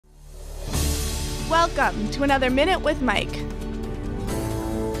Welcome to another Minute with Mike.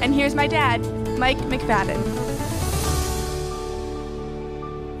 And here's my dad, Mike McFadden.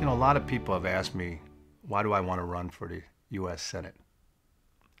 You know, a lot of people have asked me, why do I want to run for the U.S. Senate?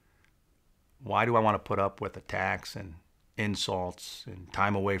 Why do I want to put up with attacks and insults and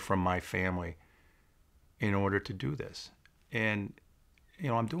time away from my family in order to do this? And, you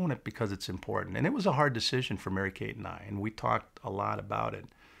know, I'm doing it because it's important. And it was a hard decision for Mary Kate and I, and we talked a lot about it.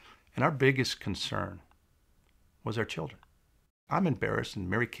 And our biggest concern was our children. I'm embarrassed, and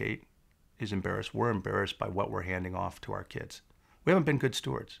Mary Kate is embarrassed. We're embarrassed by what we're handing off to our kids. We haven't been good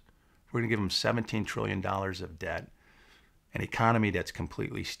stewards. We're going to give them $17 trillion of debt, an economy that's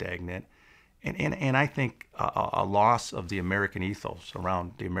completely stagnant, and I think a loss of the American ethos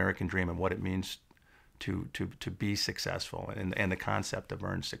around the American dream and what it means to be successful and the concept of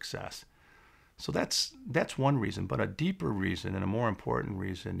earned success. So that's one reason. But a deeper reason and a more important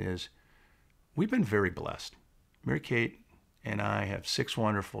reason is we've been very blessed. Mary Kate and I have 6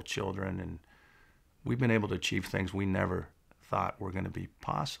 wonderful children, and we've been able to achieve things we never thought were going to be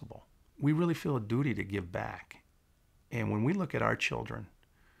possible. We really feel a duty to give back. And when we look at our children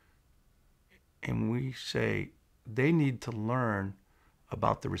and we say they need to learn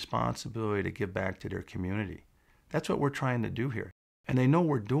about the responsibility to give back to their community, that's what we're trying to do here. And they know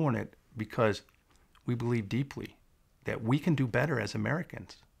we're doing it because we believe deeply that we can do better as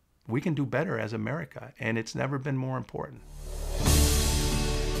Americans. We can do better as America, and it's never been more important.